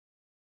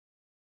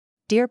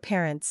Dear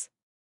parents,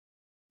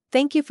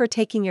 thank you for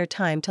taking your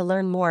time to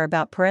learn more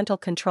about parental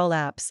control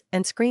apps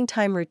and screen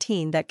time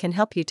routine that can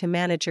help you to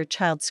manage your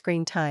child's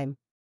screen time.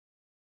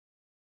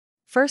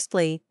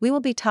 Firstly, we will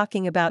be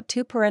talking about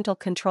two parental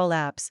control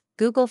apps,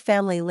 Google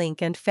Family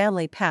Link and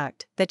Family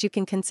Pact, that you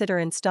can consider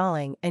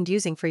installing and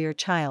using for your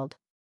child.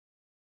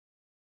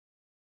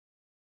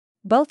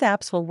 Both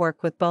apps will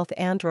work with both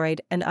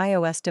Android and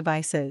iOS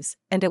devices,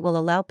 and it will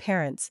allow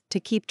parents to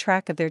keep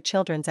track of their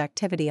children's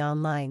activity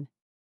online.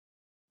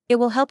 It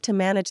will help to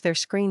manage their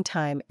screen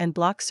time and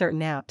block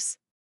certain apps.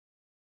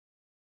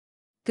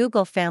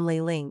 Google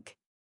Family Link.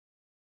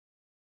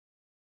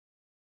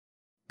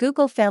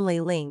 Google Family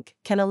Link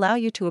can allow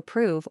you to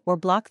approve or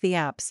block the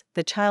apps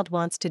the child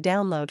wants to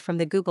download from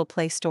the Google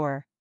Play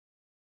Store.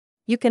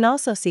 You can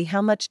also see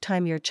how much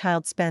time your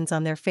child spends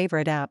on their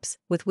favorite apps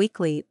with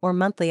weekly or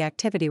monthly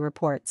activity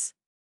reports.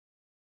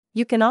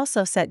 You can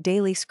also set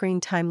daily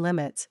screen time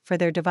limits for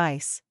their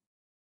device.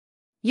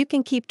 You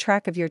can keep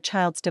track of your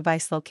child's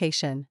device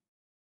location.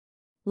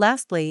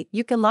 Lastly,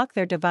 you can lock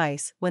their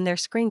device when their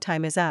screen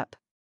time is up.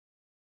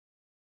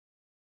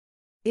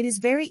 It is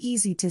very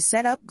easy to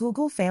set up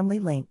Google Family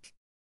Link.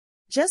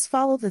 Just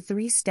follow the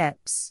 3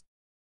 steps.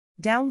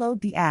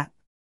 Download the app.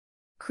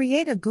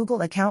 Create a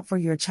Google account for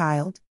your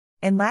child,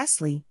 and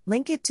lastly,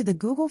 link it to the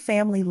Google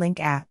Family Link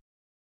app.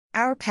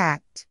 Our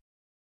Pact.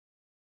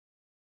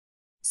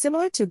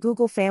 Similar to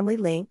Google Family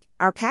Link,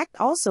 our Pact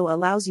also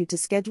allows you to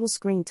schedule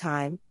screen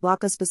time,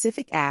 block a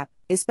specific app,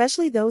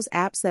 especially those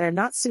apps that are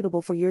not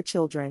suitable for your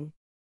children.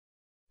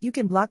 You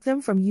can block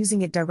them from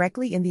using it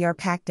directly in the Our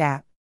Pact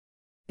app.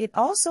 It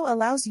also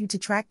allows you to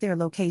track their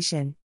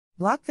location,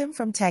 block them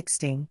from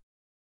texting.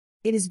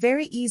 It is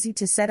very easy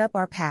to set up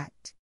our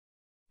Pact.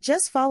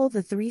 Just follow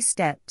the 3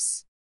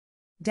 steps.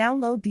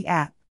 Download the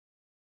app.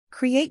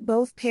 Create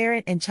both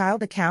parent and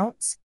child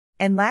accounts,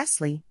 and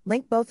lastly,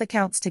 link both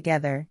accounts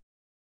together.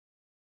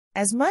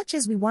 As much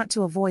as we want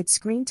to avoid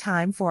screen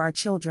time for our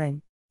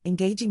children,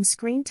 engaging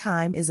screen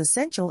time is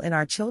essential in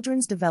our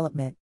children's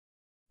development.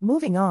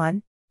 Moving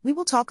on, we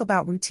will talk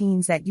about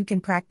routines that you can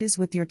practice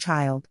with your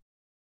child.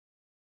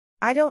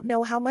 I don't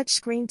know how much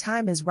screen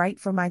time is right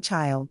for my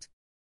child.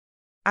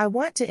 I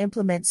want to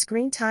implement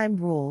screen time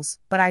rules,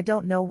 but I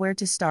don't know where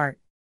to start.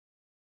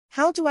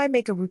 How do I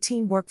make a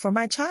routine work for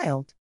my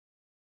child?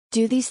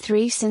 Do these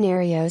 3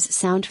 scenarios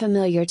sound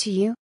familiar to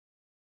you?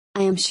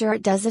 I am sure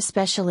it does,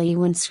 especially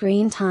when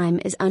screen time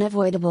is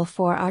unavoidable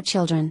for our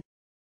children.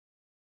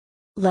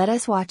 Let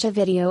us watch a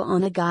video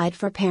on a guide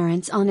for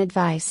parents on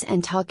advice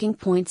and talking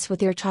points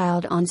with your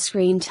child on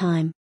screen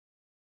time.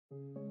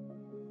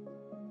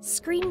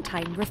 Screen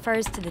time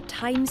refers to the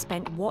time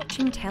spent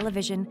watching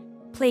television,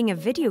 playing a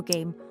video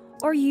game,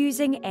 or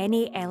using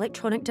any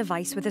electronic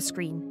device with a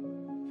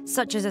screen,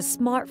 such as a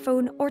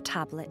smartphone or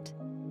tablet.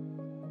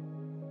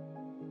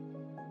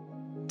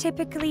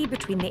 Typically,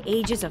 between the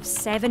ages of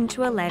 7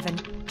 to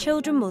 11,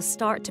 children will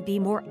start to be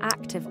more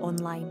active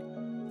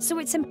online, so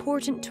it's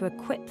important to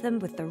equip them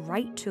with the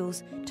right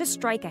tools to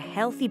strike a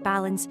healthy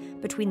balance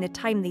between the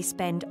time they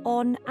spend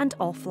on and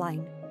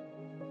offline,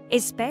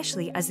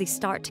 especially as they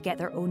start to get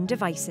their own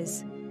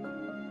devices.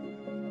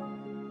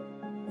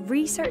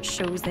 Research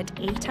shows that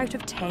 8 out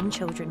of 10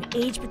 children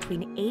aged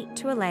between 8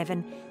 to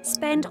 11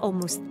 spend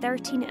almost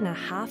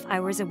 13.5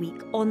 hours a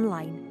week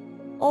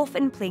online,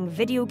 often playing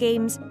video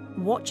games,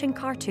 watching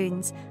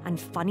cartoons, and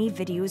funny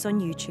videos on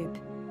YouTube.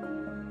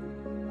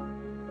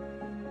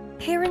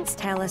 Parents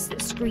tell us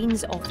that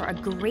screens offer a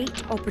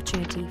great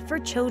opportunity for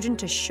children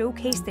to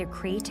showcase their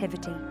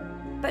creativity,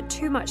 but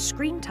too much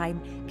screen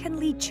time can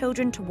lead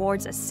children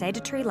towards a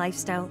sedentary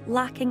lifestyle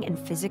lacking in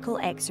physical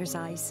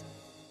exercise.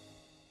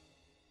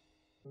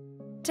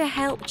 To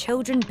help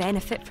children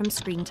benefit from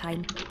screen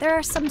time, there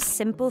are some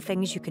simple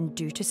things you can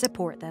do to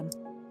support them.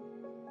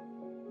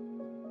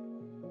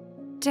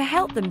 To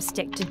help them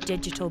stick to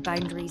digital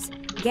boundaries,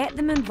 get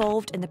them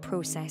involved in the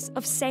process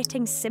of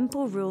setting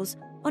simple rules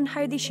on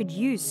how they should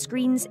use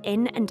screens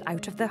in and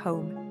out of the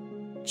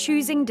home,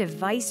 choosing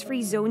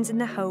device-free zones in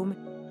the home,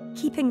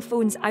 keeping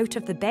phones out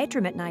of the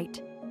bedroom at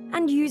night,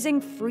 and using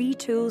free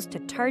tools to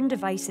turn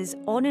devices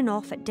on and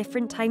off at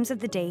different times of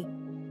the day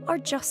are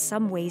just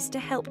some ways to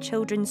help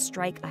children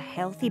strike a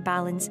healthy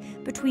balance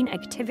between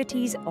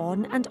activities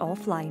on and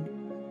offline.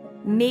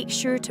 Make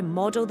sure to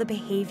model the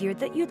behaviour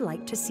that you'd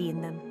like to see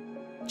in them.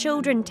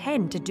 Children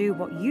tend to do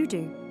what you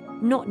do,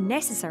 not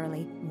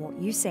necessarily what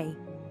you say.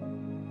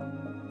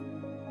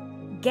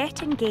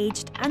 Get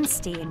engaged and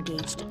stay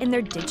engaged in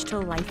their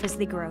digital life as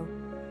they grow.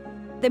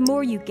 The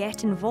more you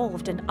get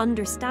involved and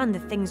understand the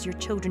things your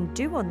children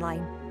do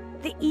online,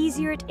 the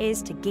easier it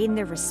is to gain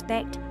their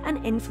respect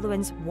and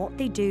influence what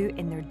they do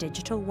in their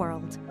digital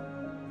world.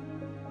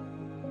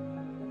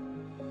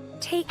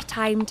 Take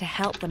time to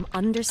help them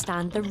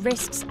understand the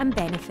risks and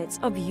benefits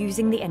of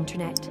using the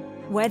internet,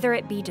 whether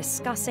it be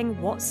discussing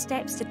what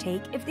steps to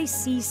take if they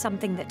see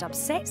something that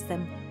upsets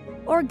them,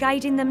 or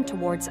guiding them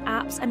towards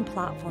apps and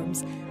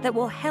platforms that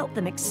will help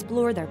them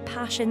explore their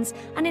passions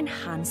and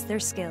enhance their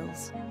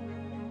skills.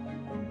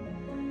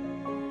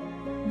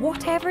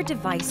 Whatever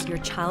device your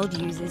child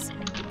uses,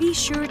 be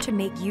sure to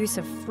make use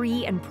of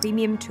free and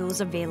premium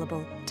tools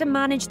available to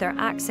manage their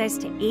access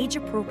to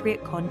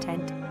age-appropriate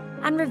content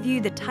and review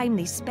the time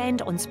they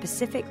spend on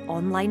specific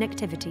online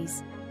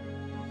activities.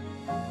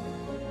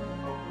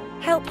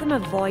 Help them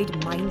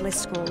avoid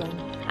mindless scrolling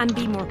and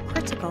be more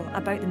critical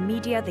about the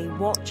media they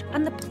watch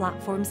and the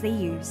platforms they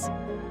use.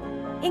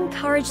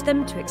 Encourage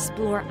them to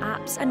explore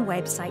apps and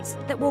websites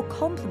that will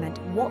complement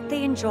what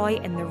they enjoy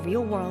in the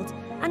real world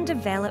and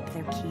develop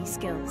their key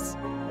skills.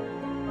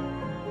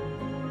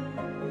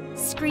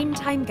 Screen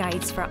time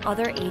guides for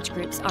other age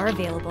groups are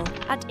available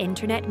at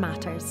Internet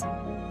Matters.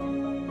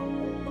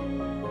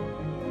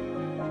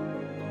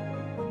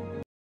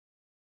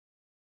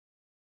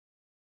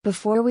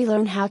 Before we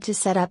learn how to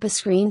set up a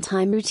screen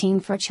time routine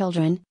for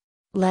children,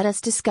 let us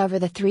discover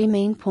the 3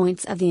 main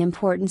points of the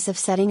importance of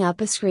setting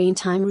up a screen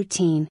time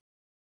routine.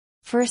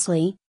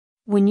 Firstly,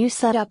 when you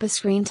set up a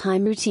screen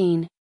time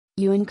routine,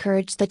 you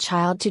encourage the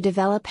child to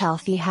develop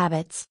healthy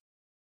habits.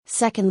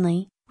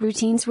 Secondly,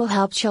 routines will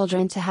help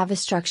children to have a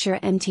structure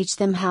and teach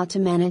them how to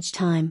manage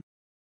time.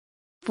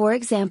 For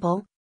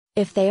example,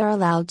 if they are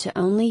allowed to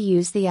only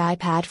use the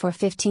iPad for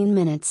 15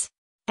 minutes,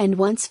 and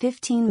once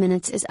 15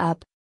 minutes is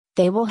up,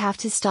 they will have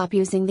to stop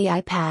using the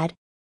iPad.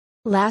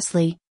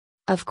 Lastly,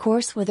 of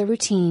course, with a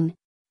routine,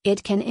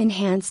 it can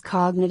enhance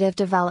cognitive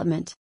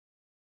development.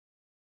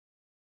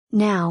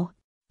 Now,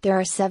 there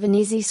are 7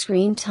 easy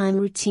screen time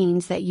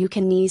routines that you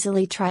can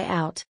easily try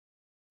out.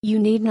 You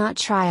need not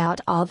try out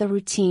all the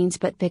routines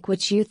but pick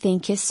which you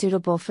think is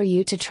suitable for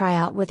you to try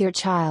out with your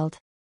child.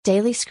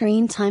 Daily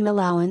screen time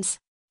allowance.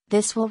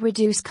 This will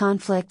reduce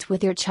conflict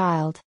with your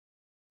child.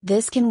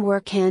 This can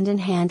work hand in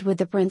hand with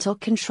the parental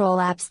control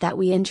apps that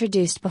we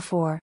introduced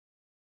before.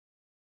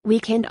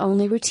 Weekend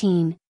only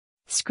routine.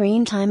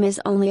 Screen time is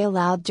only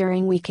allowed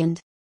during weekend.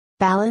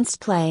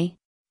 Balanced play.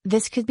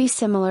 This could be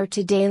similar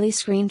to daily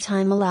screen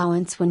time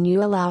allowance when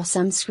you allow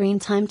some screen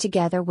time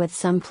together with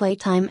some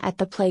playtime at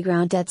the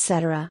playground,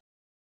 etc.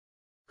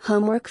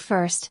 Homework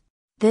first.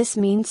 This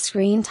means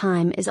screen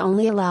time is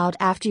only allowed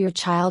after your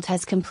child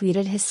has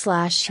completed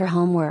his/her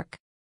homework.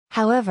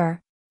 However,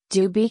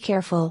 do be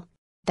careful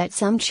that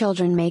some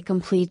children may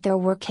complete their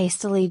work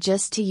hastily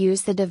just to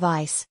use the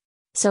device,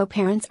 so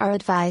parents are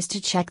advised to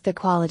check the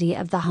quality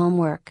of the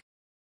homework.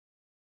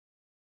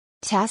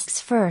 Tasks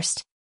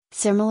first.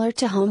 Similar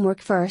to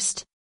homework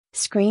first,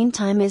 screen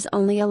time is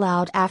only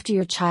allowed after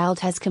your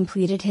child has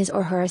completed his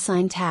or her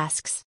assigned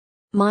tasks.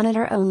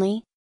 Monitor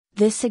only.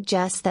 This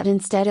suggests that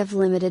instead of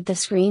limited the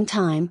screen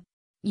time,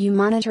 you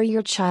monitor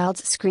your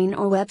child's screen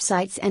or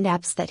websites and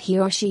apps that he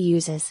or she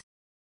uses.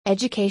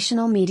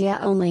 Educational media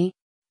only,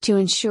 to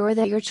ensure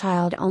that your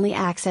child only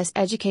access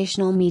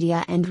educational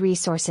media and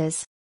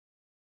resources.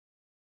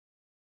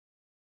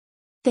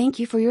 Thank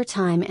you for your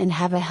time and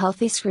have a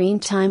healthy screen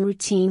time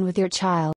routine with your child.